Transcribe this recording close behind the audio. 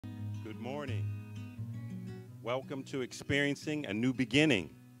Good morning. Welcome to Experiencing a New Beginning.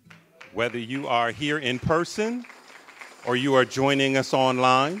 Whether you are here in person or you are joining us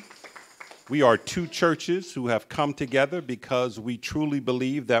online, we are two churches who have come together because we truly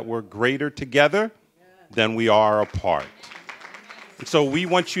believe that we're greater together than we are apart. And so we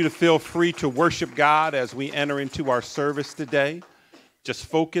want you to feel free to worship God as we enter into our service today. Just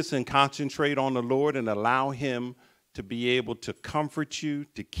focus and concentrate on the Lord and allow Him to be able to comfort you,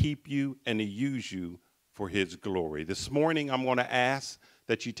 to keep you, and to use you for His glory. This morning, I'm going to ask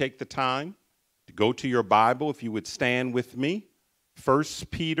that you take the time to go to your Bible, if you would stand with me. 1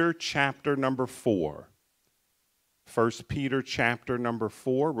 Peter chapter number 4. 1 Peter chapter number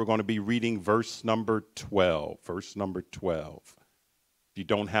 4. We're going to be reading verse number 12. Verse number 12. If you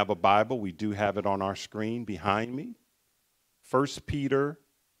don't have a Bible, we do have it on our screen behind me. 1 Peter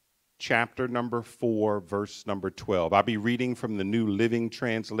chapter number 4, verse number 12. I'll be reading from the New Living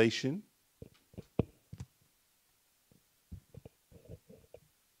Translation.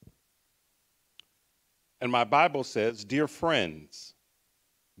 And my Bible says, "Dear friends,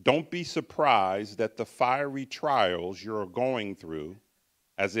 don't be surprised at the fiery trials you're going through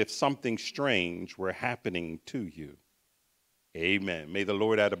as if something strange were happening to you." Amen. May the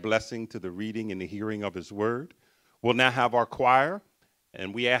Lord add a blessing to the reading and the hearing of His word. We'll now have our choir,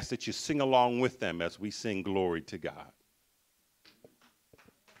 and we ask that you sing along with them as we sing glory to God.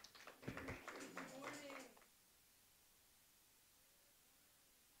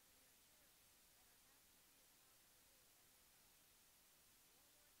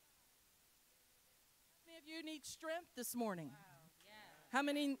 How many of you need strength this morning? How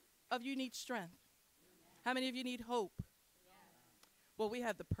many of you need strength? How many of you need hope? Well, we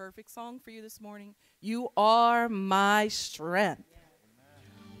have the perfect song for you this morning. You are my strength.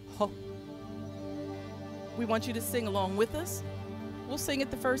 Hope. We want you to sing along with us. We'll sing it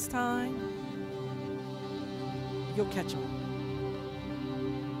the first time. You'll catch on.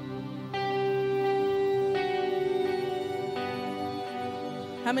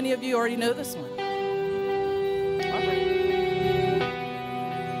 How many of you already know this one? All right.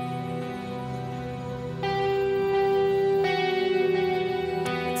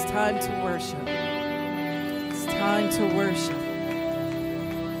 It's time to worship. It's time to worship.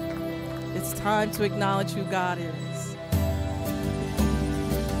 It's time to acknowledge who God is.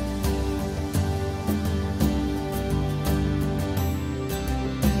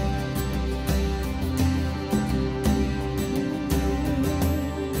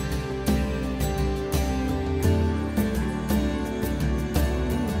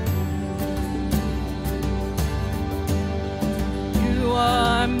 You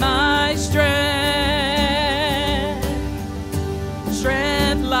are my strength,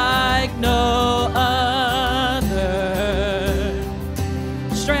 strength like no other,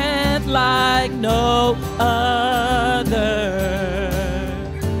 strength like no other,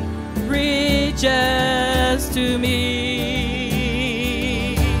 reaches to me.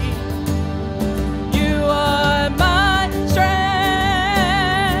 You are my strength,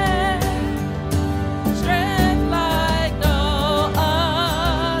 strength like no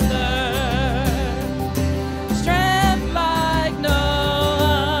other, strength like no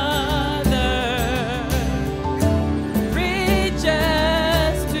other,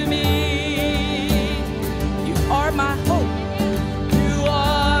 reaches to me. You are my hope. You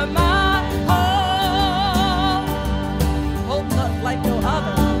are my hope.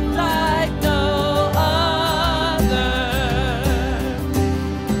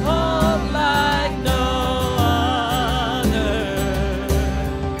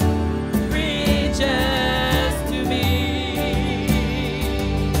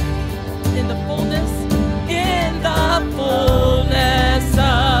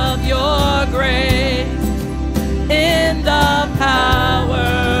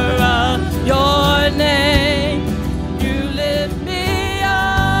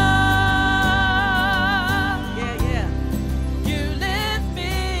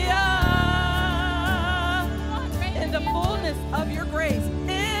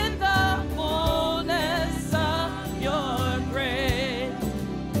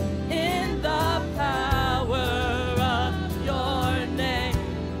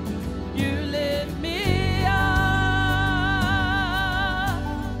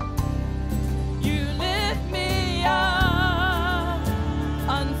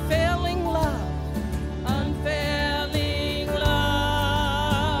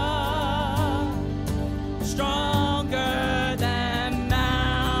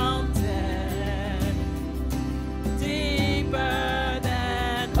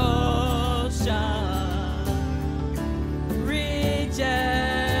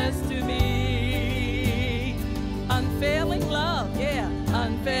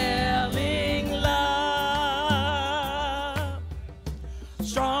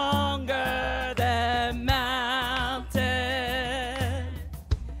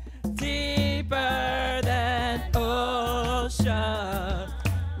 worship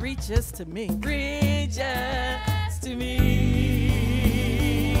reaches to me, reaches to me.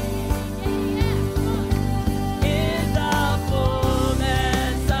 In the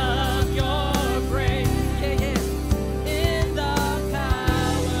fullness of your grace, in the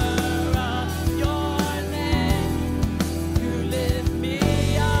power of your name, you lift me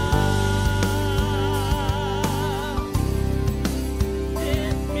up,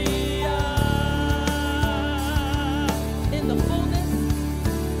 lift me up. In the fullness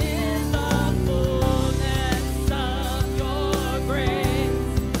of your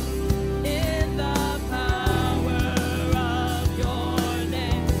grace, in the power of your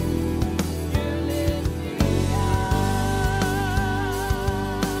name, you lift me up,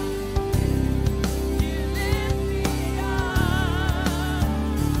 you lift me up.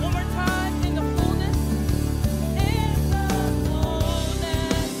 One more time, in the fullness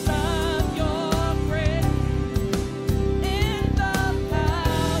of your grace, in the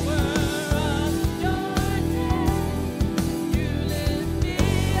power of your name, you lift me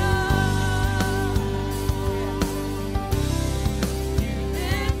up. You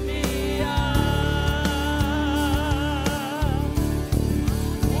lift me up.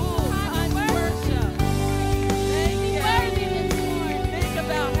 Ooh, time to worship. Thank you. Think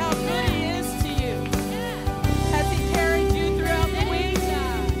about how good He is to you. Has He carried you throughout the week?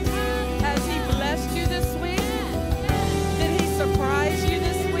 Has He blessed you this week? Did He surprise you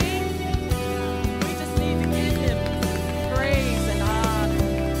this week? We just need to give Him praise and honor.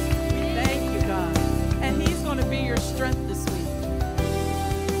 We thank you, God. And He's going to be your strength this week.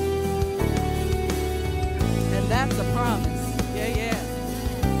 And that's a promise. Yeah.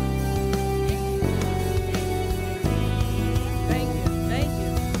 Thank you. Thank you.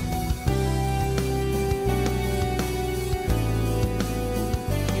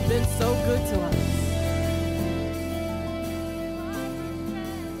 You've been so good to us.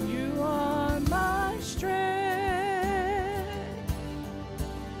 You are my strength,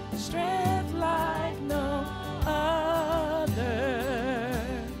 strength like no other,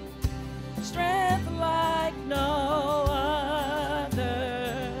 strength like no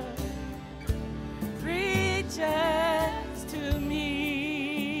other, reaches to me.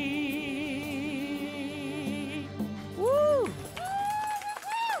 Woo!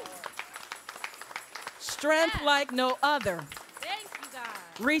 Strength like no other Thank you, God.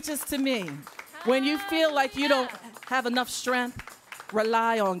 reaches to me. When you feel like you don't have enough strength,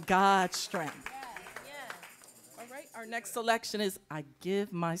 rely on God's strength. Yes. All right, our next selection is I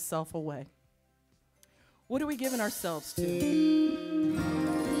Give Myself Away. What are we giving ourselves to?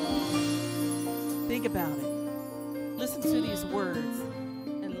 Think about it. Listen to these words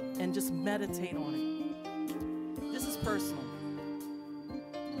and just meditate on it. This is personal.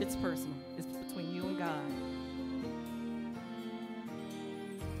 It's personal. It's between you and God.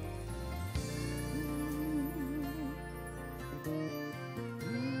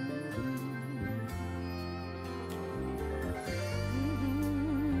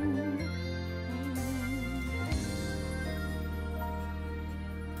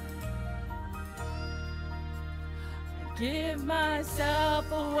 Give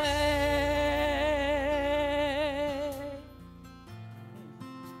myself away.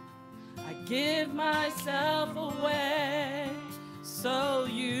 I give myself away so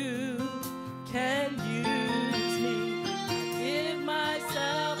you can use me. I give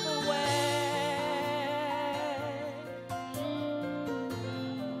myself away.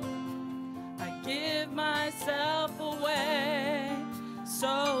 I give myself away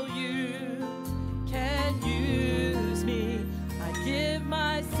so you can use me. I give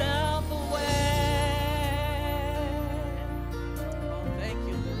myself away. Oh, thank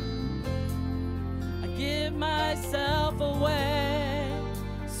you, Lord. I give myself away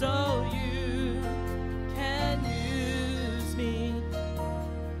so you can use me.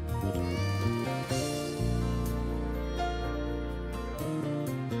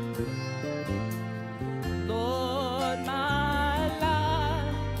 Lord, my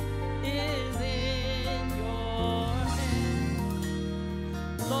life is in your hands.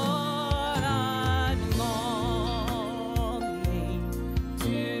 Lord, I'm longing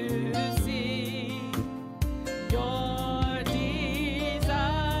to see your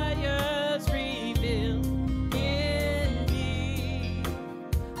desire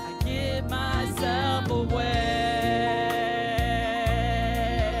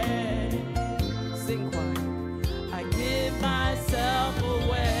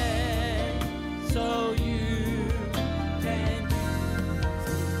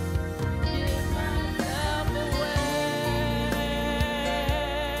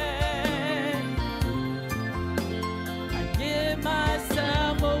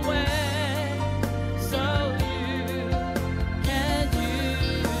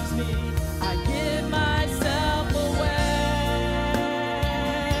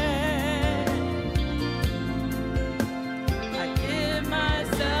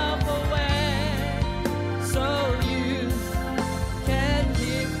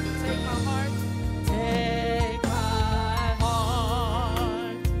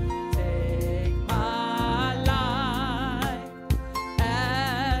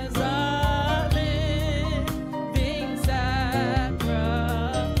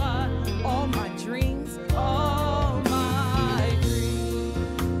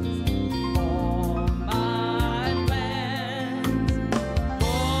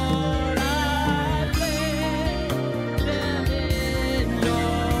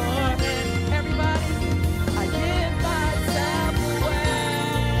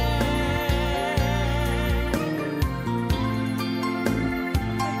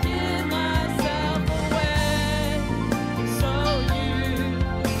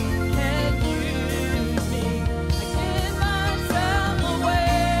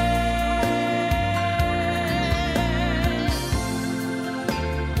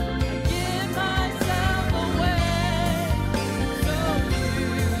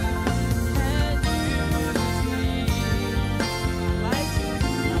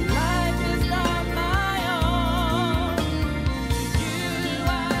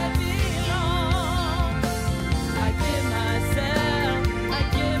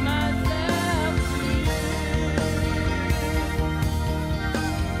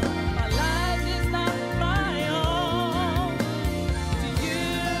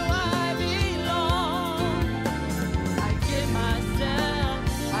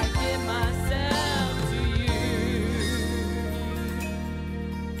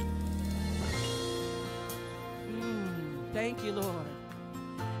Thank you, Lord.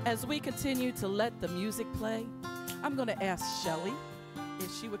 As we continue to let the music play, I'm going to ask Shelly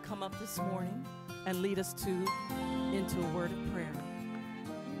if she would come up this morning and lead us into a word of prayer.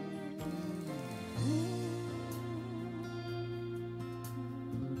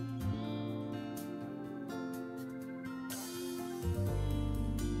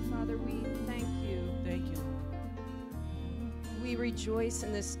 Father, we thank you. Thank you. We rejoice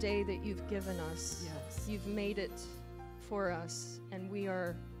in this day that you've given us. Yes. You've made it for us, and we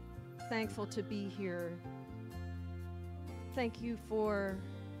are thankful to be here. Thank you for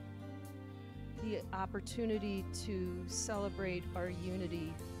the opportunity to celebrate our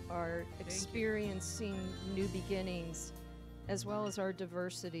unity, our experiencing new beginnings, as well as our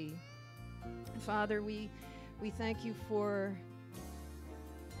diversity. Father, we thank you for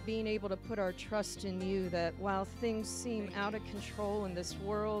being able to put our trust in you, that while things seem out of control in this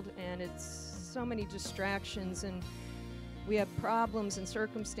world and it's so many distractions and we have problems and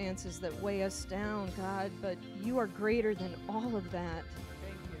circumstances that weigh us down, God, but you are greater than all of that.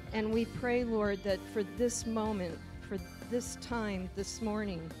 Thank you. And we pray, Lord, that for this moment, for this time, this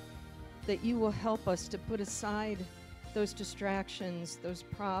morning, that you will help us to put aside those distractions, those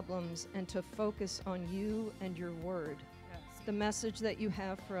problems, and to focus on you and your word. Yes. The message that you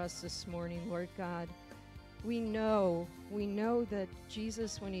have for us this morning, Lord God. We know that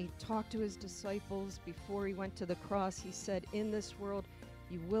Jesus, when he talked to his disciples before he went to the cross, he said, in this world,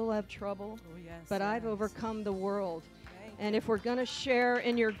 you will have trouble, Oh, yes, but I've yes. overcome the world. Thank And you. if we're going to share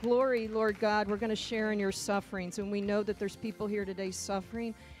in your glory, Lord God, we're going to share in your sufferings. And we know that there's people here today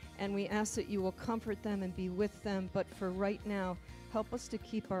suffering, and we ask that you will comfort them and be with them. But for right now, help us to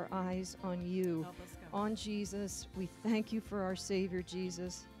keep our eyes on you, Help us, God. on Jesus. We thank you for our Savior,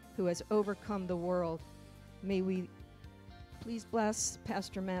 Jesus, who has overcome the world. May we please bless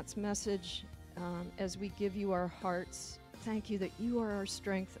Pastor Matt's message as we give you our hearts. Thank you that you are our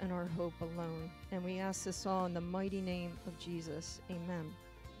strength and our hope alone. And we ask this all in the mighty name of Jesus. Amen.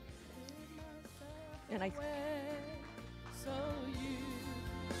 And I So you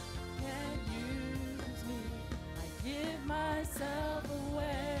can use me. I give myself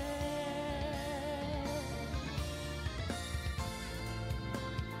away.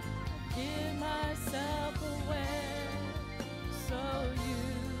 Give myself away so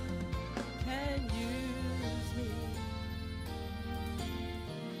you can use me.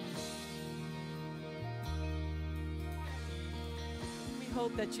 We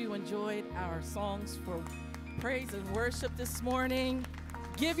hope that you enjoyed our songs for praise and worship this morning.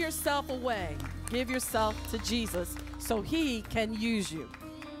 Give yourself away. Give yourself to Jesus so he can use you.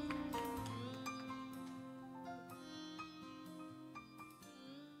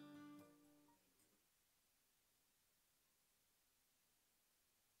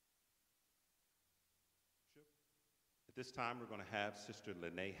 At this time, we're going to have Sister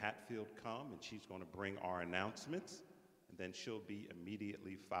Lene Hatfield come, and she's going to bring our announcements, and then she'll be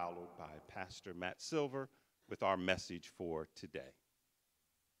immediately followed by Pastor Matt Silver with our message for today.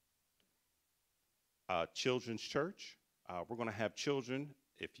 Children's Church, we're going to have children.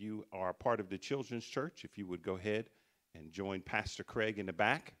 If you are a part of the Children's Church, if you would go ahead and join Pastor Craig in the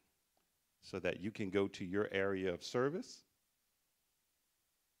back so that you can go to your area of service.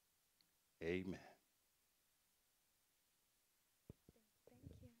 Amen.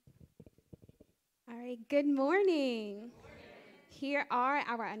 All right, good morning. Here are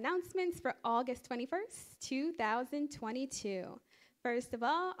our announcements for August 21st, 2022. First of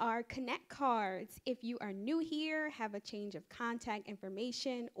all, our Connect cards. If you are new here, have a change of contact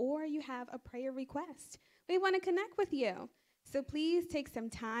information, or you have a prayer request, we want to connect with you. So please take some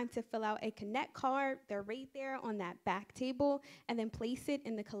time to fill out a Connect card. They're right there on that back table, and then place it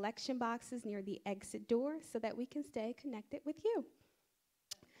in the collection boxes near the exit door so that we can stay connected with you.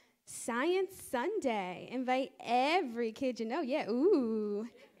 Science Sunday. Invite every kid you know,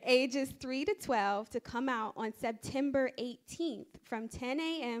 ages 3 to 12 to come out on September 18th from 10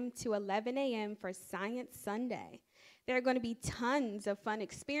 a.m. to 11 a.m. for Science Sunday. There are going to be tons of fun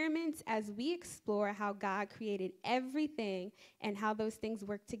experiments as we explore how God created everything and how those things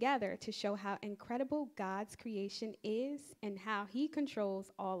work together to show how incredible God's creation is and how he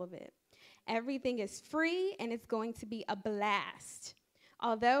controls all of it. Everything is free and it's going to be a blast.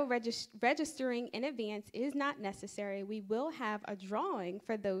 Although registering in advance is not necessary, we will have a drawing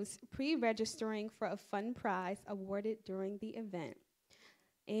for those pre-registering for a fun prize awarded during the event.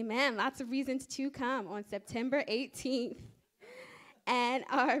 Amen. Lots of reasons to come on September 18th. And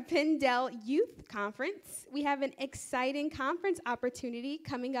our Pendel Youth Conference, we have an exciting conference opportunity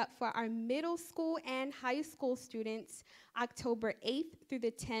coming up for our middle school and high school students October 8th through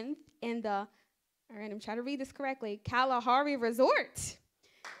the 10th in the All right, I'm trying to read this correctly. Kalahari Resort.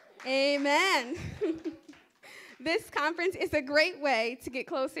 Amen. This conference is a great way to get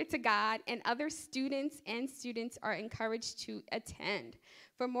closer to God, and other students are encouraged to attend.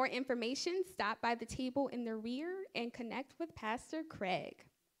 For more information, stop by the table in the rear and connect with Pastor Craig.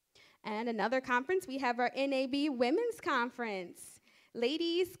 And another conference, we have our NAB Women's Conference.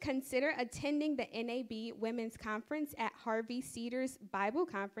 Ladies, consider attending the NAB Women's Conference at Harvey Cedars Bible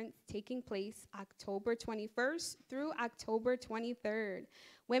Conference, taking place October 21st through October 23rd.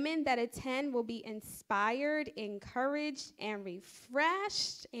 Women that attend will be inspired, encouraged, and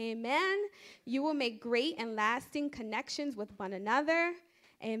refreshed. Amen. You will make great and lasting connections with one another.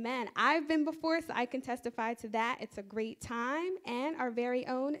 Amen. I've been before, so I can testify to that. It's a great time. And our very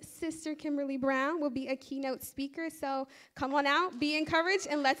own Sister Kimberly Brown will be a keynote speaker. So come on out, be encouraged,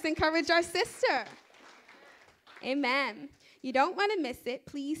 and let's encourage our sister. Amen. You don't want to miss it.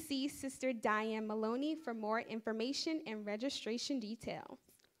 Please see Sister Diane Maloney for more information and registration details.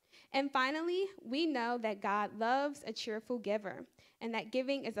 And finally, we know that God loves a cheerful giver, and that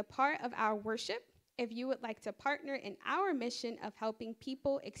giving is a part of our worship. If you would like to partner in our mission of helping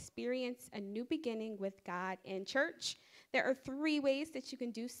people experience a new beginning with God in church, there are 3 ways that you can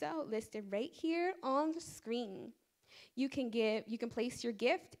do so, listed right here on the screen. You can place your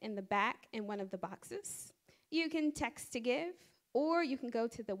gift in the back in one of the boxes. You can text to give, or you can go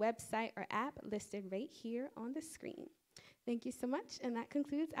to the website or app listed right here on the screen. Thank you so much, and that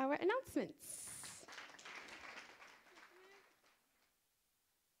concludes our announcements.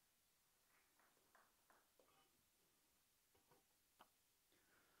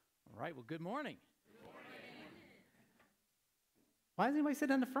 All right, well, good morning. Good morning. Why does anybody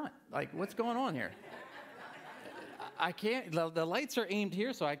sit in the front? Like, what's going on here? I can't, the lights are aimed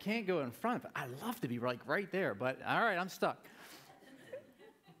here, so I can't go in front. But I'd love to be right there, but all right, I'm stuck.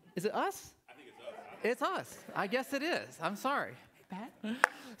 Is it us? I think it's us. It's us. I guess it is. I'm sorry. Hey, Pat.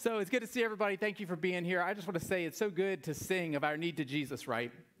 So it's good to see everybody. Thank you for being here. I just want to say it's so good to sing of our need to Jesus,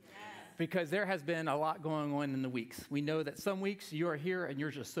 right? Because there has been a lot going on in the weeks. We know that some weeks you are here and you're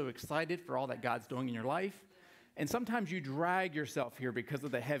just so excited for all that God's doing in your life. And sometimes you drag yourself here because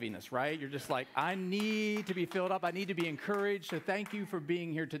of the heaviness, right? You're just like, I need to be filled up. I need to be encouraged. So thank you for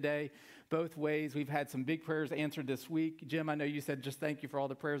being here today, both ways. We've had some big prayers answered this week. Jim, I know you said just thank you for all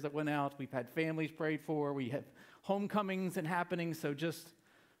the prayers that went out. We've had families prayed for. We have homecomings and happenings. So just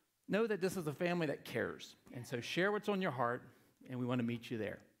know that this is a family that cares. And so share what's on your heart, and we want to meet you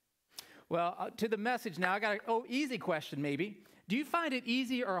there. Well, to the message now, I got an easy question maybe. Do you find it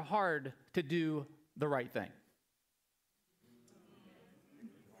easy or hard to do the right thing?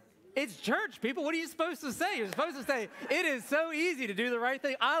 It's church, people. What are you supposed to say? You're supposed to say, it is so easy to do the right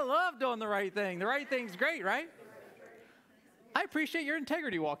thing. I love doing the right thing. The right thing's great, right? I appreciate your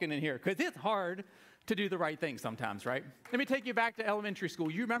integrity walking in here because it's hard to do the right thing sometimes, right? Let me take you back to elementary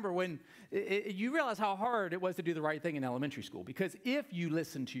school. You remember when you realize how hard it was to do the right thing in elementary school, because if you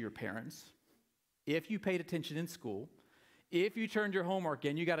listened to your parents, if you paid attention in school, if you turned your homework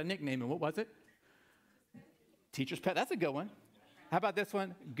in, you got a nickname, and what was it? Teacher's pet. That's a good one. How about this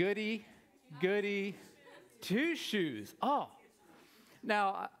one? Goody, goody, two shoes. Oh,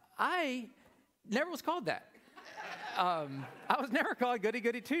 now I never was called that. I was never called goody,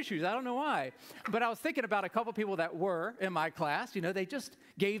 goody, two shoes. I don't know why. But I was thinking about a couple people that were in my class. You know, they just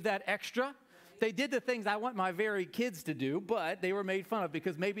gave that extra. They did the things I want my very kids to do, but they were made fun of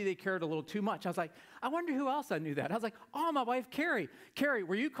because maybe they cared a little too much. I was like, I wonder who else I knew that. I was like, oh, my wife, Carrie. Carrie,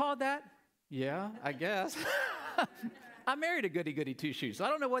 were you called that? Yeah, I guess. I married a goody, goody, two shoes. So I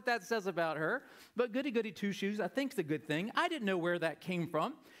don't know what that says about her, but goody, goody, two shoes, I think is a good thing. I didn't know where that came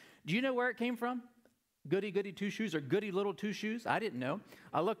from. Do you know where it came from? Goody, goody, two shoes, or goody little two shoes? I didn't know.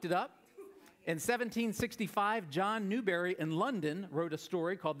 I looked it up. In 1765, John Newbery in London wrote a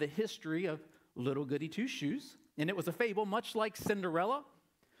story called The History of Little Goody Two Shoes, and it was a fable much like Cinderella.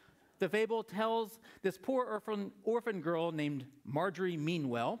 The fable tells this poor orphan girl named Marjorie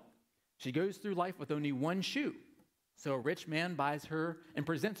Meanwell. She goes through life with only one shoe. So a rich man buys her and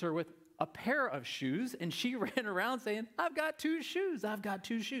presents her with a pair of shoes, and she ran around saying, I've got two shoes, I've got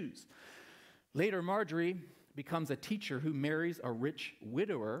two shoes. Later, Marjorie becomes a teacher who marries a rich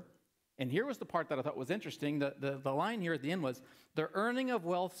widower. And here was the part that I thought was interesting. The line here at the end was, the earning of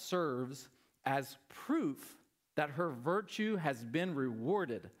wealth serves as proof that her virtue has been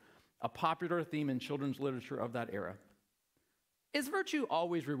rewarded, a popular theme in children's literature of that era. Is virtue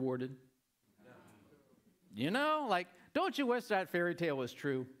always rewarded? No. You know, like, don't you wish that fairy tale was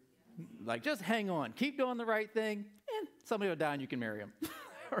true? Like, just hang on. Keep doing the right thing, and somebody will die and you can marry him.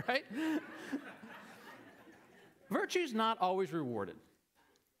 Right? Virtue's not always rewarded.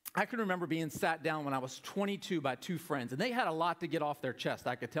 I can remember being sat down when I was 22 by two friends, and they had a lot to get off their chest.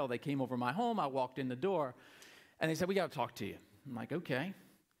 I could tell they came over my home. I walked in the door, and they said, we got to talk to you. I'm like, okay.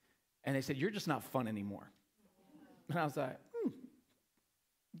 And they said, you're just not fun anymore. And I was like,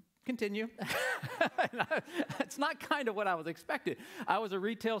 continue. It's not kind of what I was expecting. I was a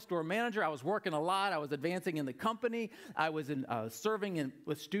retail store manager. I was working a lot. I was advancing in the company. I was serving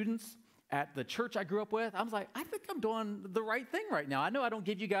with students at the church I grew up with. I was like, I think I'm doing the right thing right now. I know I don't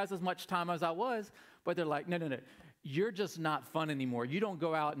give you guys as much time as I was, but they're like, no. You're just not fun anymore. You don't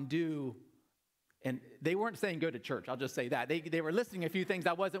go out and do, and they weren't saying go to church. I'll just say that. They were listing a few things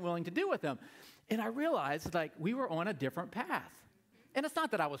I wasn't willing to do with them. And I realized, like, we were on a different path. And it's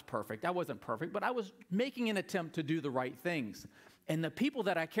not that I was perfect. I wasn't perfect, but I was making an attempt to do the right things. And the people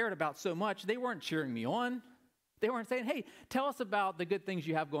that I cared about so much, they weren't cheering me on. They weren't saying, hey, tell us about the good things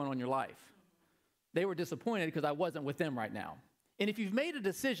you have going on in your life. They were disappointed because I wasn't with them right now. And if you've made a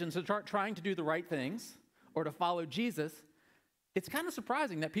decision to start trying to do the right things or to follow Jesus, it's kind of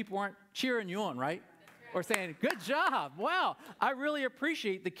surprising that people aren't cheering you on, right? Or saying, good job. Wow, I really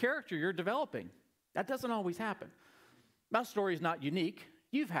appreciate the character you're developing. That doesn't always happen. My story is not unique.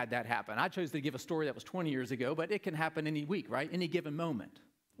 You've had that happen. I chose to give a story that was 20 years ago, but it can happen any week, right? Any given moment.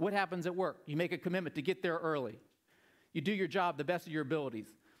 What happens at work? You make a commitment to get there early. You do your job the best of your abilities.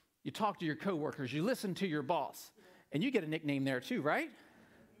 You talk to your coworkers. You listen to your boss. And you get a nickname there too, right?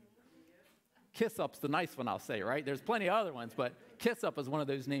 Kiss Up's the nice one, I'll say, right? There's plenty of other ones, but Kiss Up is one of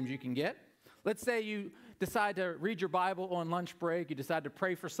those names you can get. Let's say you decide to read your Bible on lunch break. You decide to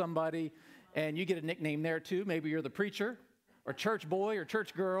pray for somebody, and you get a nickname there too. Maybe you're the preacher or church boy or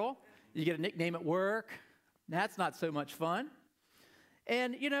church girl. You get a nickname at work. That's not so much fun.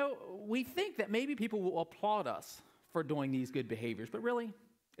 And, you know, we think that maybe people will applaud us for doing these good behaviors, but really,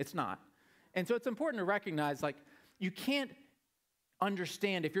 it's not. And so it's important to recognize, like, you can't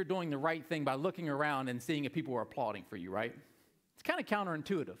understand if you're doing the right thing by looking around and seeing if people are applauding for you, right? It's kind of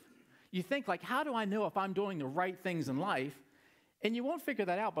counterintuitive. You think, like, how do I know if I'm doing the right things in life? And you won't figure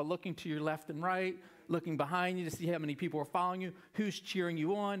that out by looking to your left and right, looking behind you to see how many people are following you, who's cheering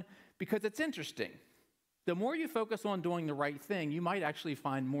you on, because it's interesting. The more you focus on doing the right thing, you might actually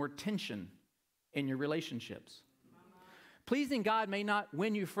find more tension in your relationships. Pleasing God may not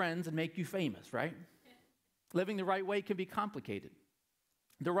win you friends and make you famous, right? Living the right way can be complicated.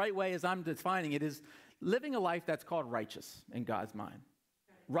 The right way, as I'm defining it, is living a life that's called righteous in God's mind.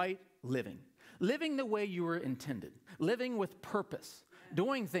 Right living. Living the way you were intended. Living with purpose.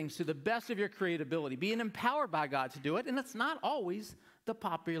 Doing things to the best of your creative ability. Being empowered by God to do it. And it's not always the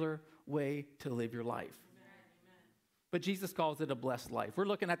popular way to live your life. But Jesus calls it a blessed life. We're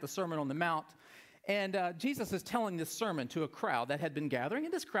looking at the Sermon on the Mount. And Jesus is telling this sermon to a crowd that had been gathering.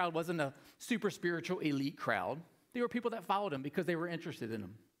 And this crowd wasn't a super spiritual elite crowd. They were people that followed him because they were interested in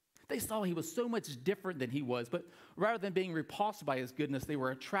him. They saw he was so much different than he was. But rather than being repulsed by his goodness, they were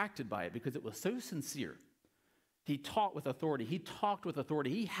attracted by it because it was so sincere. He taught with authority. He talked with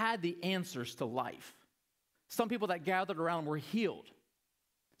authority. He had the answers to life. Some people that gathered around were healed.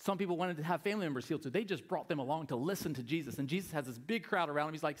 Some people wanted to have family members healed, so they just brought them along to listen to Jesus. And Jesus has this big crowd around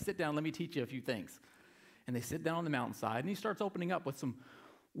him. He's like, sit down, let me teach you a few things. And they sit down on the mountainside, and he starts opening up with some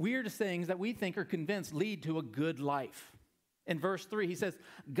weird sayings that we think are convinced lead to a good life. In verse 3, he says,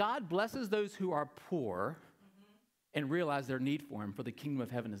 God blesses those who are poor and realize their need for him, for the kingdom of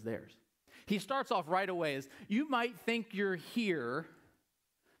heaven is theirs. He starts off right away as, you might think you're here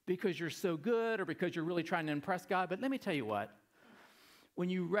because you're so good or because you're really trying to impress God, but let me tell you what. When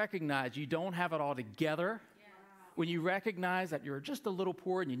you recognize you don't have it all together, when you recognize that you're just a little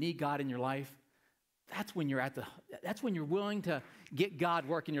poor and you need God in your life, that's when you're willing to get God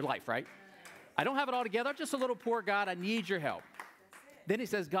work in your life, right? I don't have it all together. I'm just a little poor, God. I need your help. Then he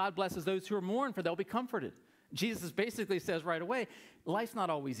says, God blesses those who are mourn, for they'll be comforted. Jesus basically says right away, life's not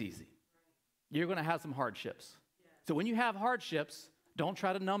always easy. You're going to have some hardships. So when you have hardships, don't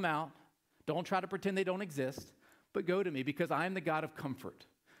try to numb out. Don't try to pretend they don't exist. But go to me because I am the God of comfort.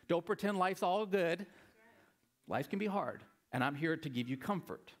 Don't pretend life's all good. Life can be hard, and I'm here to give you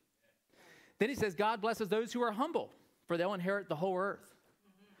comfort. Then he says, God blesses those who are humble, for they'll inherit the whole earth.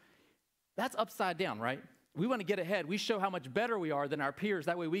 That's upside down, right? We want to get ahead. We show how much better we are than our peers.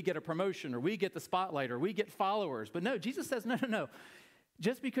 That way we get a promotion, or we get the spotlight, or we get followers. But no, Jesus says, no.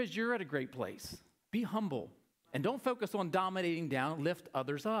 Just because you're at a great place, be humble. And don't focus on dominating down, lift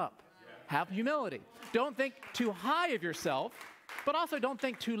others up. Have humility. Don't think too high of yourself, but also don't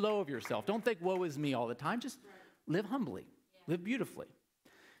think too low of yourself. Don't think, woe is me all the time. Just live humbly. Live beautifully.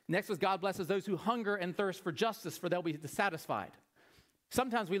 Next was God blesses those who hunger and thirst for justice, for they'll be satisfied.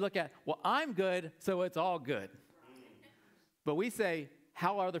 Sometimes we look at, well, I'm good, so it's all good. But we say,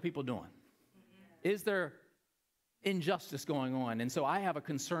 how are other people doing? Is there injustice going on? And so I have a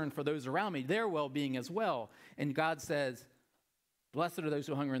concern for those around me, their well-being as well. And God says, blessed are those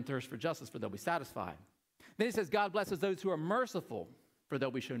who hunger and thirst for justice, for they'll be satisfied. Then he says, God blesses those who are merciful, for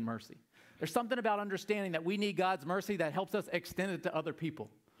they'll be shown mercy. There's something about understanding that we need God's mercy that helps us extend it to other people.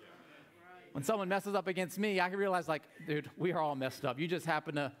 When someone messes up against me, I can realize, like, dude, we are all messed up. You just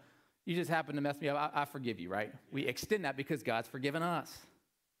happen to mess me up. I forgive you, right? We extend that because God's forgiven us.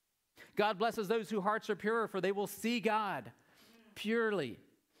 God blesses those whose hearts are pure, for they will see God purely.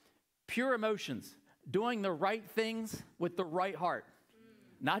 Pure emotions, doing the right things with the right heart.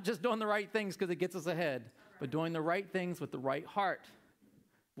 Not just doing the right things because it gets us ahead, but doing the right things with the right heart.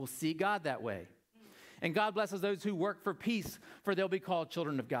 We'll see God that way. And God blesses those who work for peace, for they'll be called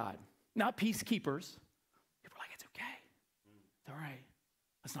children of God. Not peacekeepers. People are like, it's okay. It's all right.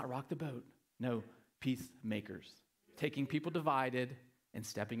 Let's not rock the boat. No, peacemakers. Taking people divided and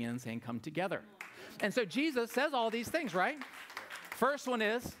stepping in and saying, come together. And so Jesus says all these things, right? First one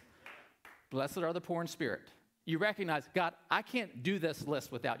is, blessed are the poor in spirit. You recognize, God, I can't do this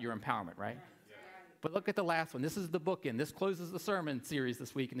list without your empowerment, right? Yeah. But look at the last one. This is the bookend. This closes the sermon series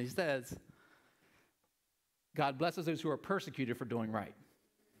this week. And he says, God blesses those who are persecuted for doing right.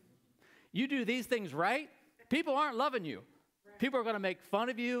 You do these things right, people aren't loving you. People are going to make fun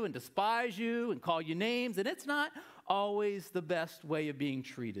of you and despise you and call you names, and it's not always the best way of being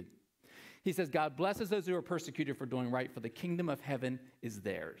treated. He says, God blesses those who are persecuted for doing right, for the kingdom of heaven is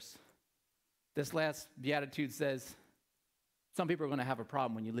theirs. This last beatitude says, some people are going to have a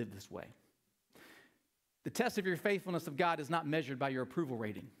problem when you live this way. The test of your faithfulness of God is not measured by your approval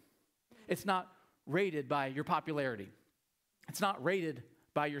rating. It's not rated by your popularity. It's not rated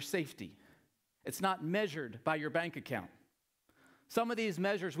by your safety. It's not measured by your bank account. Some of these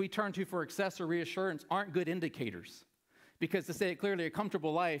measures we turn to for success or reassurance aren't good indicators, because to say it clearly, a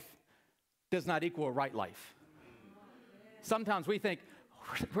comfortable life does not equal a right life. Sometimes we think,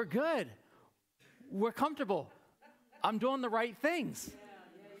 we're good, we're comfortable, I'm doing the right things.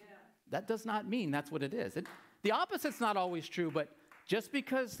 That does not mean that's what it is. The opposite's not always true, but just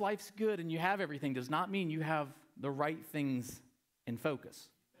because life's good and you have everything does not mean you have the right things in focus.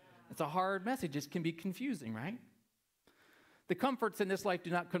 It's a hard message. It can be confusing, right? The comforts in this life do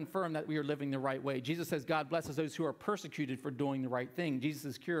not confirm that we are living the right way. Jesus says God blesses those who are persecuted for doing the right thing.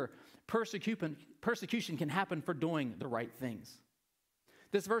 Jesus' cure. Persecution can happen for doing the right things.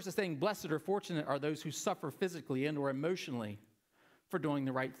 This verse is saying blessed or fortunate are those who suffer physically and or emotionally for doing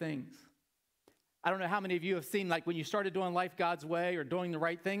the right things. I don't know how many of you have seen, like, when you started doing life God's way or doing the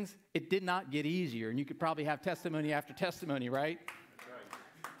right things, it did not get easier. And you could probably have testimony after testimony, right?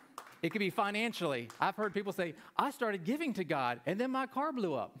 It could be financially. I've heard people say, I started giving to God, and then my car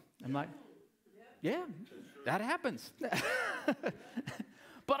blew up. I'm like, yeah, that happens.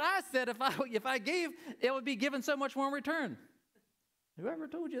 But I said if I gave, it would be given so much more in return. Whoever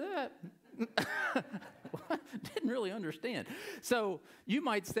told you that? Didn't really understand. So you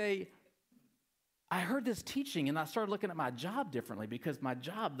might say, I heard this teaching, and I started looking at my job differently, because my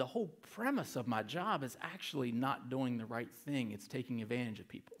job, the whole premise of my job is actually not doing the right thing. It's taking advantage of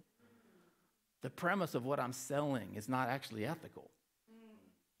people. The premise of what I'm selling is not actually ethical.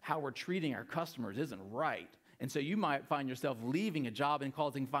 How we're treating our customers isn't right. And so you might find yourself leaving a job and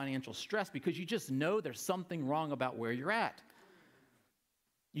causing financial stress because you just know there's something wrong about where you're at.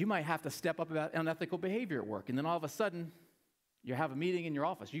 You might have to step up about unethical behavior at work, and then all of a sudden, you have a meeting in your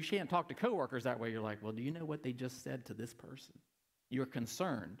office. You can't talk to coworkers that way. You're like, well, do you know what they just said to this person? You're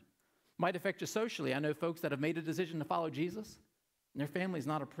concerned. Might affect you socially. I know folks that have made a decision to follow Jesus, and their family's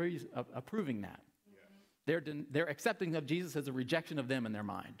not approving that. Yeah. They're accepting of Jesus as a rejection of them in their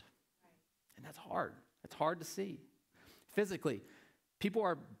mind. Right. And that's hard. It's hard to see. Physically, people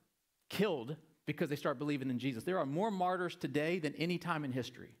are killed because they start believing in Jesus. There are more martyrs today than any time in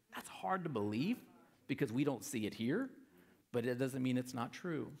history. That's hard to believe because we don't see it here, but it doesn't mean it's not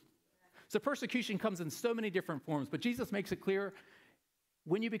true. So persecution comes in so many different forms, but Jesus makes it clear,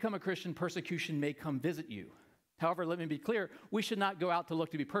 when you become a Christian, persecution may come visit you. However, let me be clear, we should not go out to look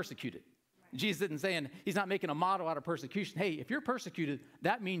to be persecuted. Right. Jesus isn't saying, he's not making a model out of persecution. Hey, if you're persecuted,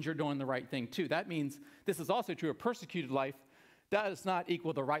 that means you're doing the right thing too. That means, this is also true, a persecuted life does not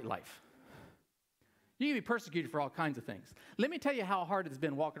equal the right life. You can be persecuted for all kinds of things. Let me tell you how hard it's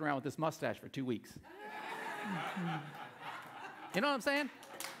been walking around with this mustache for 2 weeks. You know what I'm saying?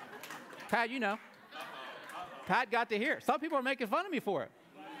 Pat, you know. Pat got to hear it. Some people are making fun of me for it.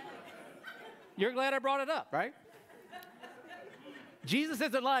 You're glad I brought it up, right? Jesus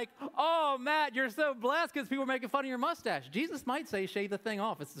isn't like, oh, Matt, you're so blessed because people are making fun of your mustache. Jesus might say, shave the thing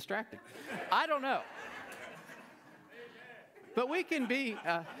off. It's distracting. I don't know. But we can be...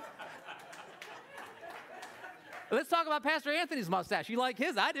 Let's talk about Pastor Anthony's mustache. You like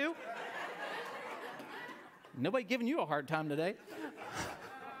his? I do. Nobody giving you a hard time today.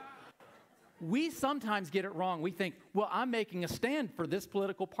 We sometimes get it wrong. We think, well, I'm making a stand for this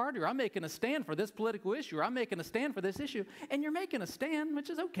political party, or I'm making a stand for this political issue, or I'm making a stand for this issue. And you're making a stand, which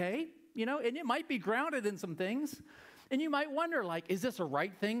is okay, you know, and it might be grounded in some things. And you might wonder, like, is this a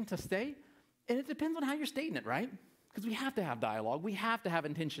right thing to say? And it depends on how you're stating it, right? Because we have to have dialogue. We have to have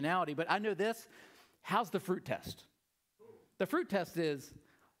intentionality. But I know this. How's the fruit test? The fruit test is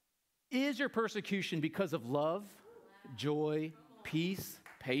your persecution because of love, joy, peace,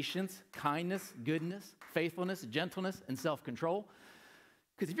 patience, kindness, goodness, faithfulness, gentleness, and self-control?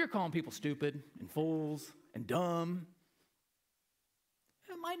 Because if you're calling people stupid and fools and dumb,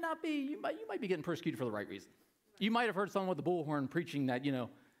 it might not be, you might be getting persecuted for the right reason. You might have heard someone with a bullhorn preaching that, you know,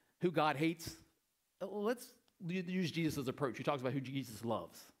 who God hates. Let's use Jesus' approach. He talks about who Jesus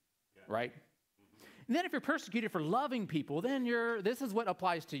loves, right? And then if you're persecuted for loving people, then this is what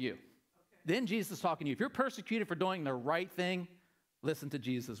applies to you. Then Jesus is talking to you. If you're persecuted for doing the right thing, listen to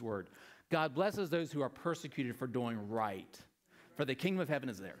Jesus' word. God blesses those who are persecuted for doing right, for the kingdom of heaven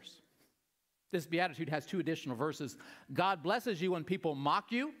is theirs. This beatitude has 2 additional verses. God blesses you when people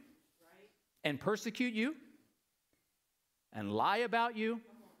mock you and persecute you and lie about you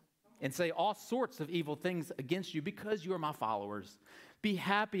and say all sorts of evil things against you because you are my followers. Be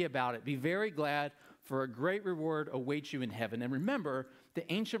happy about it. Be very glad, for a great reward awaits you in heaven. And remember,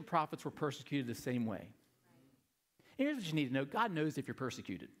 the ancient prophets were persecuted the same way. Here's what you need to know. God knows if you're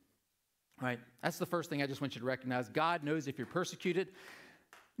persecuted, right? That's the first thing I just want you to recognize. God knows if you're persecuted.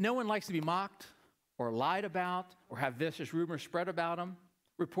 No one likes to be mocked or lied about or have vicious rumors spread about them.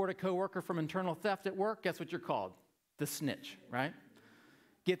 Report a coworker from internal theft at work. Guess what you're called? The snitch, right?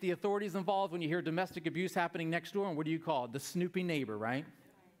 Get the authorities involved when you hear domestic abuse happening next door, and what do you call it? The snoopy neighbor, right?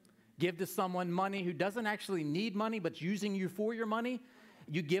 Give to someone money who doesn't actually need money but's using you for your money.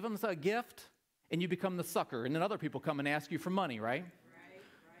 You give them a gift, and you become the sucker, and then other people come and ask you for money, right?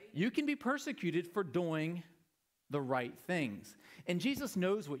 You can be persecuted for doing the right things. And Jesus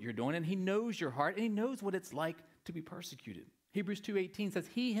knows what you're doing, and he knows your heart, and he knows what it's like to be persecuted. Hebrews 2:18 says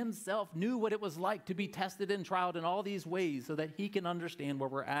he himself knew what it was like to be tested and trialed in all these ways so that he can understand where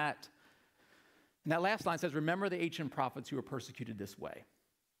we're at. And that last line says, remember the ancient prophets who were persecuted this way.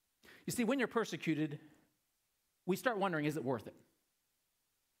 You see, when you're persecuted, we start wondering, is it worth it?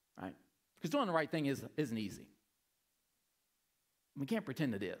 Right? Because doing the right thing isn't easy. We can't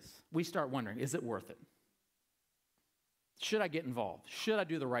pretend it is. We start wondering, is it worth it? Should I get involved? Should I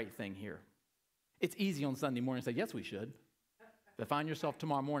do the right thing here? It's easy on Sunday morning to say, yes, we should. But find yourself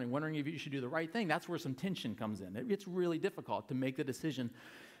tomorrow morning wondering if you should do the right thing. That's where some tension comes in. It's really difficult to make the decision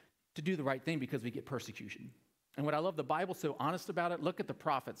to do the right thing because we get persecution. And what I love, the Bible's so honest about it. Look at the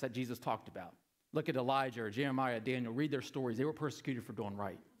prophets that Jesus talked about. Look at Elijah or Jeremiah, Daniel. Read their stories. They were persecuted for doing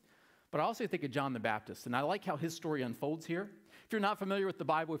right. But I also think of John the Baptist, and I like how his story unfolds here. If you're not familiar with the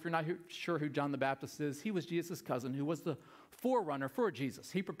Bible, if you're not sure who John the Baptist is, he was Jesus' cousin who was the forerunner for Jesus.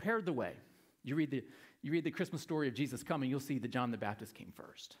 He prepared the way. You read the Christmas story of Jesus coming, you'll see that John the Baptist came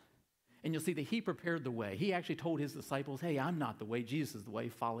first. And you'll see that he prepared the way. He actually told his disciples, hey, I'm not the way, Jesus is the way,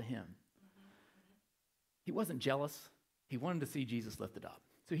 follow him. He wasn't jealous. He wanted to see Jesus lifted up.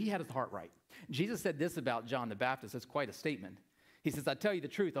 So he had his heart right. Jesus said this about John the Baptist. It's quite a statement. He says, I tell you the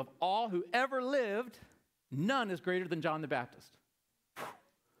truth, of all who ever lived, none is greater than John the Baptist.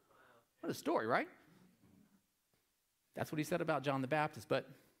 What a story, right? That's what he said about John the Baptist. But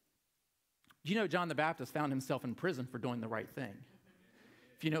do you know John the Baptist found himself in prison for doing the right thing?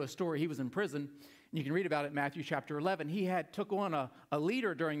 If you know his story, he was in prison. And you can read about it in Matthew chapter 11. He took on a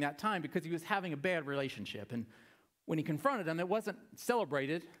leader during that time because he was having a bad relationship. And when he confronted him, it wasn't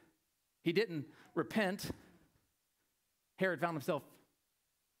celebrated. He didn't repent. Herod found himself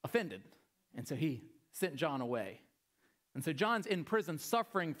offended. And so he sent John away. And so John's in prison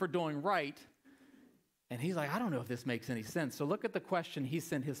suffering for doing right. And he's like, I don't know if this makes any sense. So look at the question he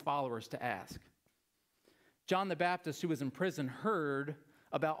sent his followers to ask. John the Baptist, who was in prison, heard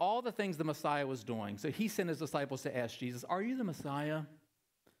about all the things the Messiah was doing. So he sent his disciples to ask Jesus, are you the Messiah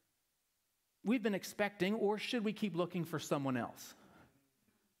we've been expecting, or should we keep looking for someone else?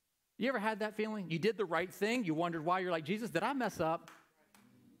 You ever had that feeling? You did the right thing. You wondered why. You're like, Jesus, did I mess up?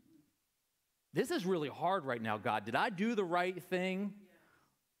 This is really hard right now, God. Did I do the right thing?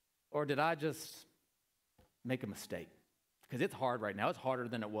 Or did I just make a mistake? Because it's hard right now. It's harder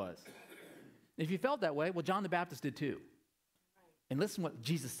than it was. If you felt that way, well, John the Baptist did too. And listen what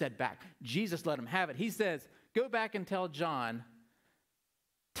Jesus said back. Jesus let him have it. He says, go back and tell John,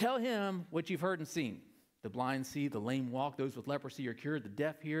 tell him what you've heard and seen. The blind see, the lame walk, those with leprosy are cured, the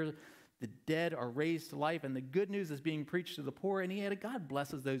deaf hear, the dead are raised to life, and the good news is being preached to the poor. And he added, God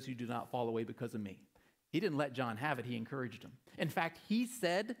blesses those who do not fall away because of me. He didn't let John have it. He encouraged him. In fact, he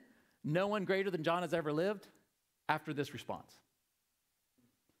said, no one greater than John has ever lived after this response.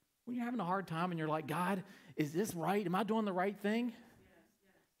 When you're having a hard time and you're like, God, is this right? Am I doing the right thing?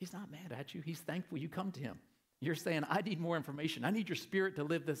 He's not mad at you. He's thankful you come to him. You're saying, I need more information. I need your spirit to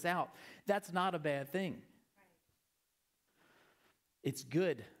live this out. That's not a bad thing. It's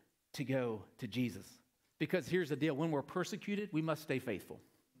good to go to Jesus. Because here's the deal. When we're persecuted, we must stay faithful.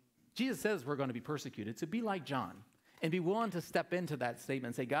 Jesus says we're going to be persecuted. So be like John and be willing to step into that statement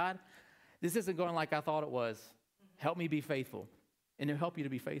and say, God, this isn't going like I thought it was. Help me be faithful. And he'll help you to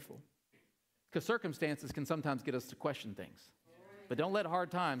be faithful. Because circumstances can sometimes get us to question things. But don't let hard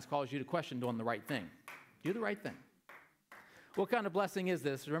times cause you to question doing the right thing. Do the right thing. What kind of blessing is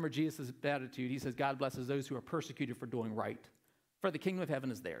this? Remember Jesus' attitude. He says, God blesses those who are persecuted for doing right. For the kingdom of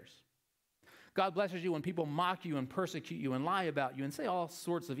heaven is theirs. God blesses you when people mock you and persecute you and lie about you and say all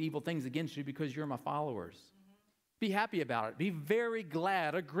sorts of evil things against you because you're my followers. Be happy about it. Be very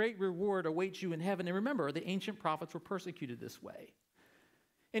glad. A great reward awaits you in heaven. And remember, the ancient prophets were persecuted this way.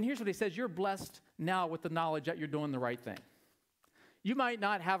 And here's what he says. You're blessed now with the knowledge that you're doing the right thing. You might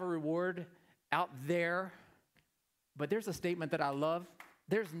not have a reward out there, but there's a statement that I love.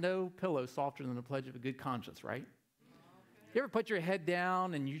 There's no pillow softer than the pledge of a good conscience, right? You ever put your head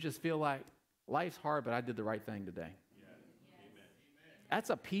down and you just feel like life's hard, but I did the right thing today? Yeah. That's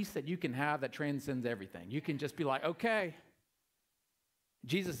a peace that you can have that transcends everything. You can just be like, okay,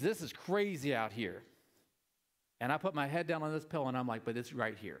 Jesus, this is crazy out here. And I put my head down on this pillow and I'm like, but it's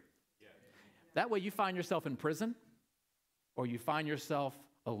right here. Yeah. That way you find yourself in prison, or you find yourself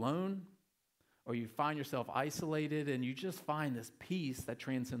alone, or you find yourself isolated, and you just find this peace that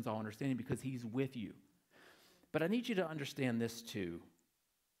transcends all understanding because he's with you. But I need you to understand this too.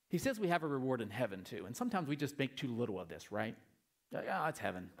 He says we have a reward in heaven too. And sometimes we just make too little of this, right? Oh, it's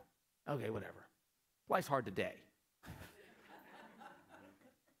heaven. Okay, whatever. Life's hard today.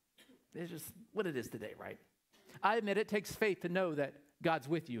 It's just what it is today, right? I admit it takes faith to know that God's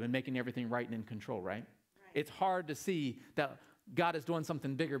with you and making everything right and in control, right? It's hard to see that God is doing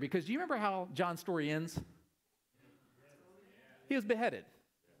something bigger because do you remember how John's story ends? He was beheaded.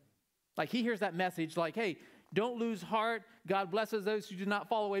 Like he hears that message like, hey, don't lose heart. God blesses those who do not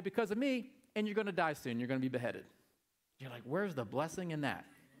fall away because of me, and you're going to die soon. You're going to be beheaded. You're like, where's the blessing in that?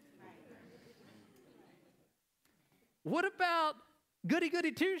 What about goody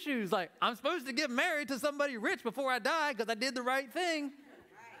goody two shoes? Like, I'm supposed to get married to somebody rich before I die because I did the right thing.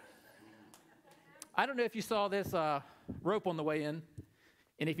 I don't know if you saw this rope on the way in,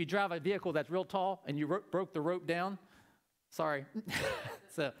 and if you drive a vehicle that's real tall and you broke the rope down, sorry.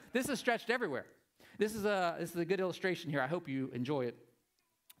 So this is stretched everywhere. This is a good illustration here. I hope you enjoy it.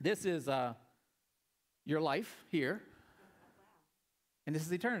 This is your life here, and this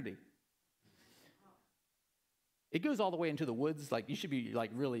is eternity. It goes all the way into the woods. Like you should be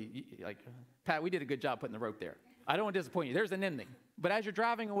like really like Pat. We did a good job putting the rope there. I don't want to disappoint you. There's an ending, but as you're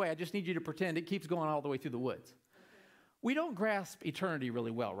driving away, I just need you to pretend it keeps going all the way through the woods. We don't grasp eternity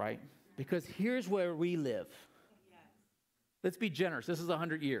really well, right? Because here's where we live. Let's be generous. This is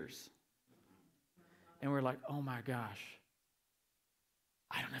 100 years. And we're like, oh my gosh,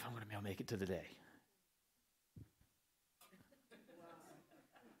 I don't know if I'm going to be able to make it to the day.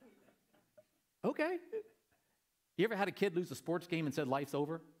 Okay. You ever had a kid lose a sports game and said life's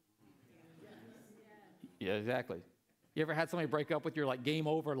over? Yeah, exactly. You ever had somebody break up with you, like game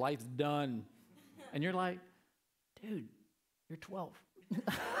over, life's done? And you're like, dude, you're 12.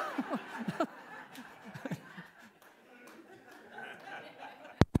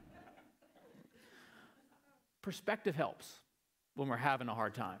 Perspective helps when we're having a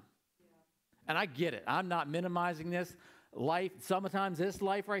hard time. And I get it. I'm not minimizing this. Life, sometimes this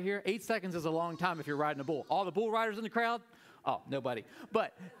life right here, 8 seconds is a long time if you're riding a bull. All the bull riders in the crowd? Oh, nobody.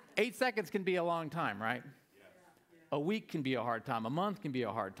 But 8 seconds can be a long time, right? A week can be a hard time. A month can be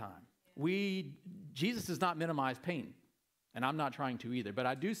a hard time. Jesus does not minimize pain. And I'm not trying to either. But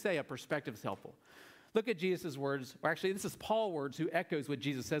I do say a perspective is helpful. Look at Jesus' words. Or actually, this is Paul's words who echoes what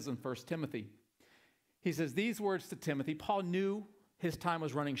Jesus says in 1 Timothy. He says these words to Timothy. Paul knew his time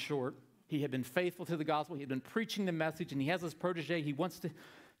was running short. He had been faithful to the gospel. He had been preaching the message, and he has his protege. He wants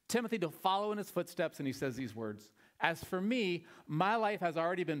Timothy to follow in his footsteps, and he says these words. As for me, my life has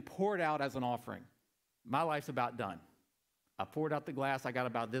already been poured out as an offering. My life's about done. I poured out the glass. I got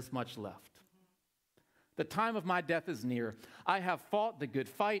about this much left. The time of my death is near. I have fought the good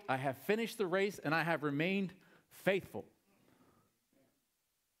fight. I have finished the race, and I have remained faithful.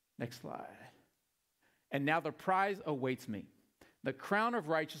 Next slide. And now the prize awaits me, the crown of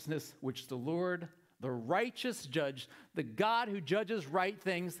righteousness, which the Lord, the righteous judge, the God who judges right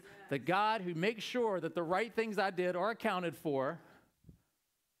things, the God who makes sure that the right things I did are accounted for,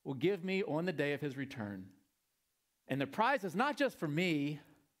 will give me on the day of his return. And the prize is not just for me,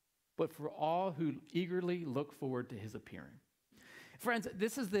 but for all who eagerly look forward to his appearing. Friends,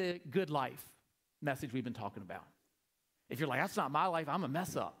 this is the good life message we've been talking about. If you're like, that's not my life, I'm a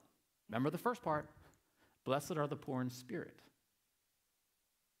mess up. Remember the first part. Blessed are the poor in spirit.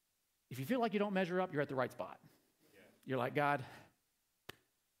 If you feel like you don't measure up, you're at the right spot. Yeah. You're like, God,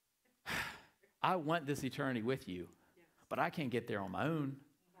 I want this eternity with you, but I can't get there on my own.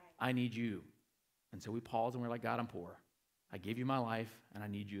 Right. I need you. And so we pause and we're like, God, I'm poor. I gave you my life and I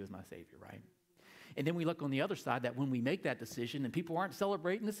need you as my Savior, right? And then we look on the other side that when we make that decision and people aren't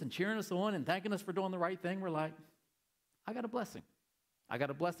celebrating us and cheering us on and thanking us for doing the right thing, we're like, I got a blessing. I got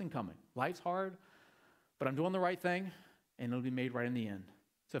a blessing coming. Life's hard, but I'm doing the right thing and it'll be made right in the end.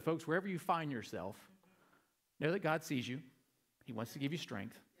 So folks, wherever you find yourself, know that God sees you. He wants to give you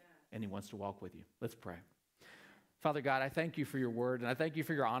strength and he wants to walk with you. Let's pray. Father God, I thank you for your word and I thank you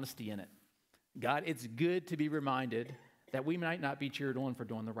for your honesty in it. God, it's good to be reminded that we might not be cheered on for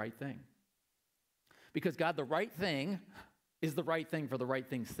doing the right thing. Because God, the right thing is the right thing for the right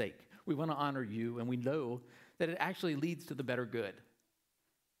thing's sake. We want to honor you and we know that it actually leads to the better good.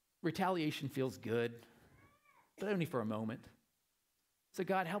 Retaliation feels good, but only for a moment. So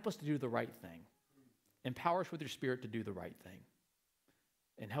God, help us to do the right thing. Empower us with your spirit to do the right thing.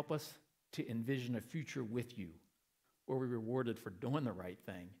 And help us to envision a future with you where we're rewarded for doing the right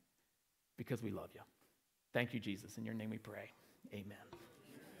thing because we love you. Thank you, Jesus. In your name we pray. Amen.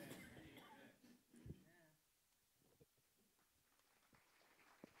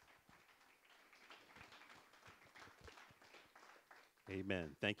 Amen.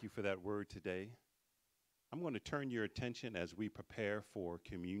 Thank you for that word today. I'm going to turn your attention as we prepare for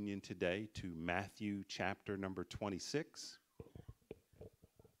communion today to Matthew chapter number 26.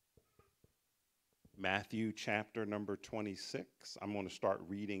 Matthew chapter number 26. I'm going to start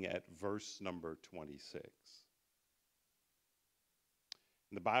reading at verse number 26.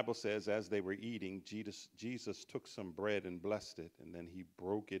 And the Bible says, as they were eating, Jesus took some bread and blessed it, and then he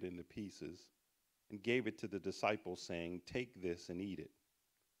broke it into pieces and gave it to the disciples, saying, take this and eat it,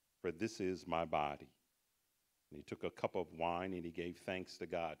 for this is my body. And he took a cup of wine and he gave thanks to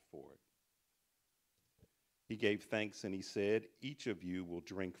God for it. He gave thanks and he said, each of you will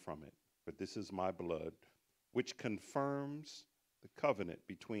drink from it, for this is my blood, which confirms the covenant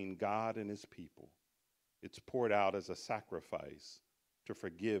between God and his people. It's poured out as a sacrifice to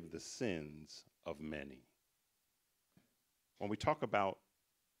forgive the sins of many. When we talk about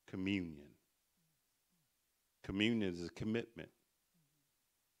communion, communion is a commitment.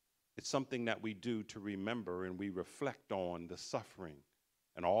 It's something that we do to remember and we reflect on the suffering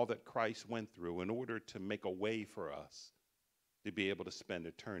and all that Christ went through in order to make a way for us to be able to spend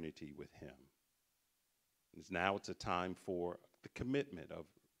eternity with him. Now it's a time for the commitment of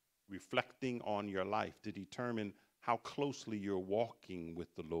reflecting on your life to determine how closely you're walking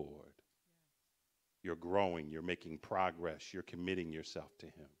with the Lord. You're growing, you're making progress, you're committing yourself to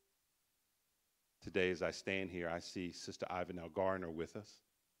him. Today, as I stand here, I see Sister Ivanelle Garner with us.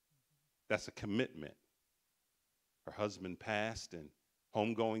 That's a commitment. Her husband passed and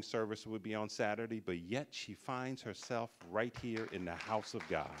homegoing service would be on Saturday, but yet she finds herself right here in the house of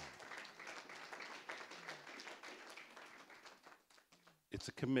God. It's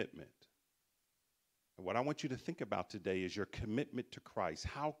a commitment. And what I want you to think about today is your commitment to Christ.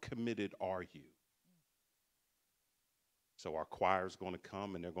 How committed are you? So our choir is going to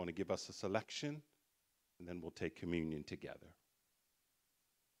come and they're going to give us a selection, and then we'll take communion together.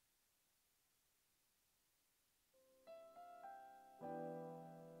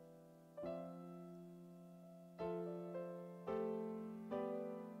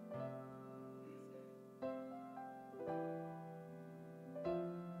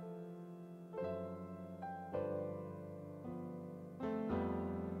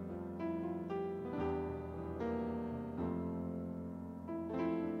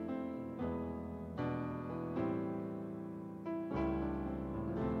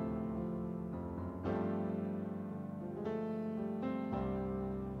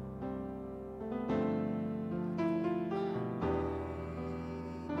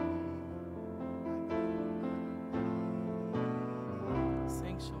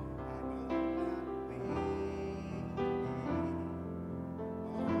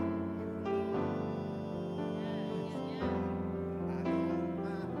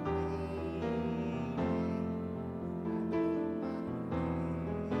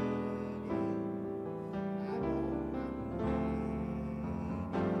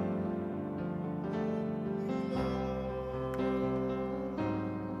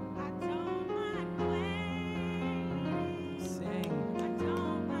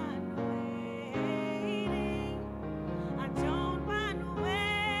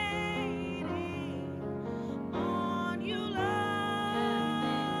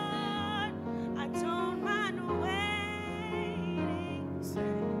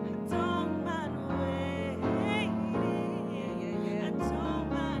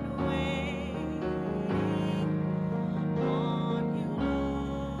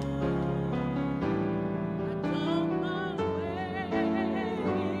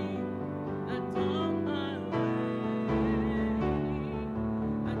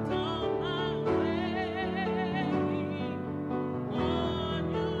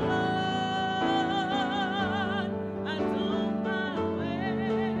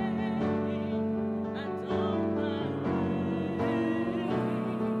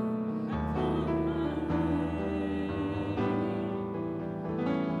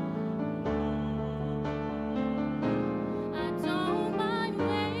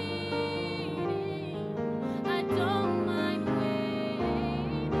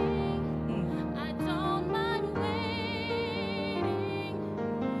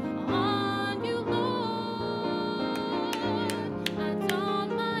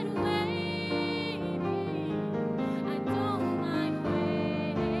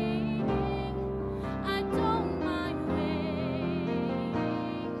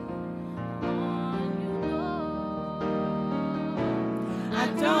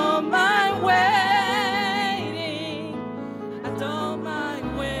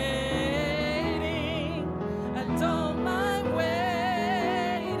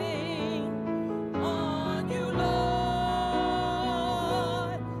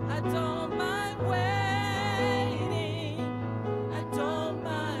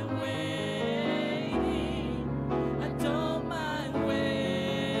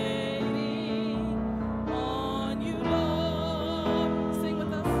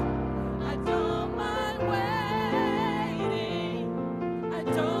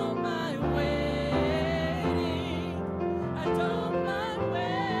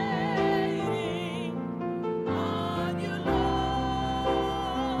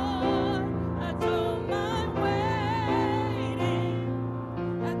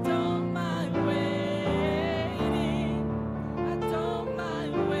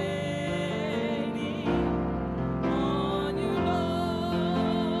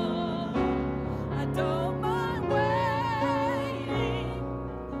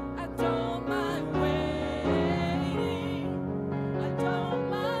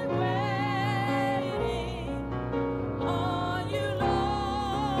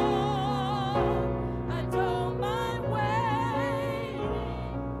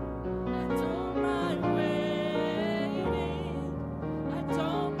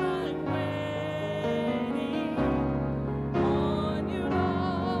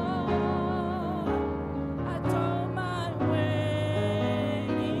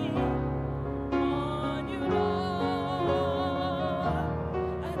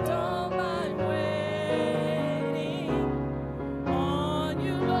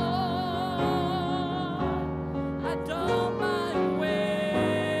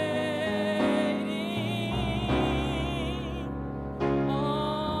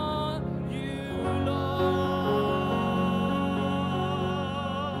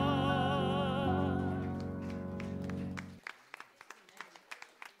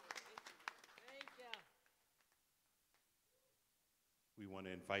 We want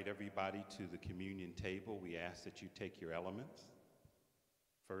to invite everybody to the communion table. We ask that you take your elements.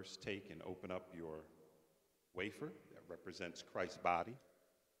 First, take and open up your wafer that represents Christ's body.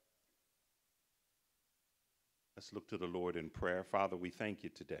 Let's look to the Lord in prayer. Father, we thank you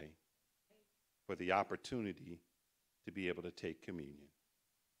today for the opportunity to be able to take communion.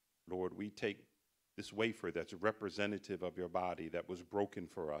 Lord, we take this wafer that's representative of your body that was broken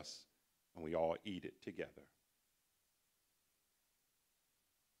for us, and we all eat it together.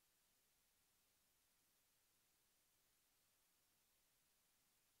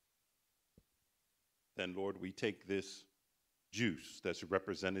 Then, Lord, we take this juice that's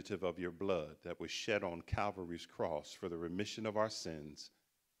representative of your blood that was shed on Calvary's cross for the remission of our sins,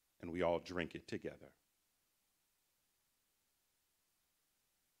 and we all drink it together.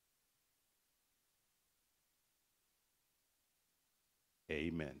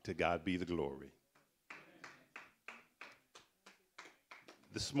 Amen. To God be the glory.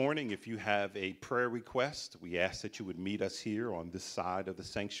 This morning, if you have a prayer request, we ask that you would meet us here on this side of the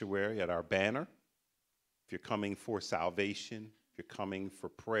sanctuary at our banner. If you're coming for salvation, if you're coming for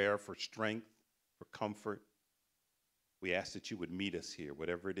prayer, for strength, for comfort, we ask that you would meet us here.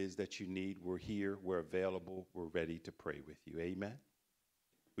 Whatever it is that you need, we're here, we're available, we're ready to pray with you. Amen.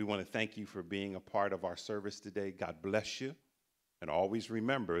 We want to thank you for being a part of our service today. God bless you. And always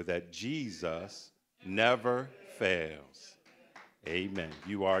remember that Jesus never fails. Amen.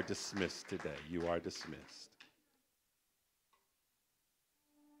 You are dismissed today. You are dismissed.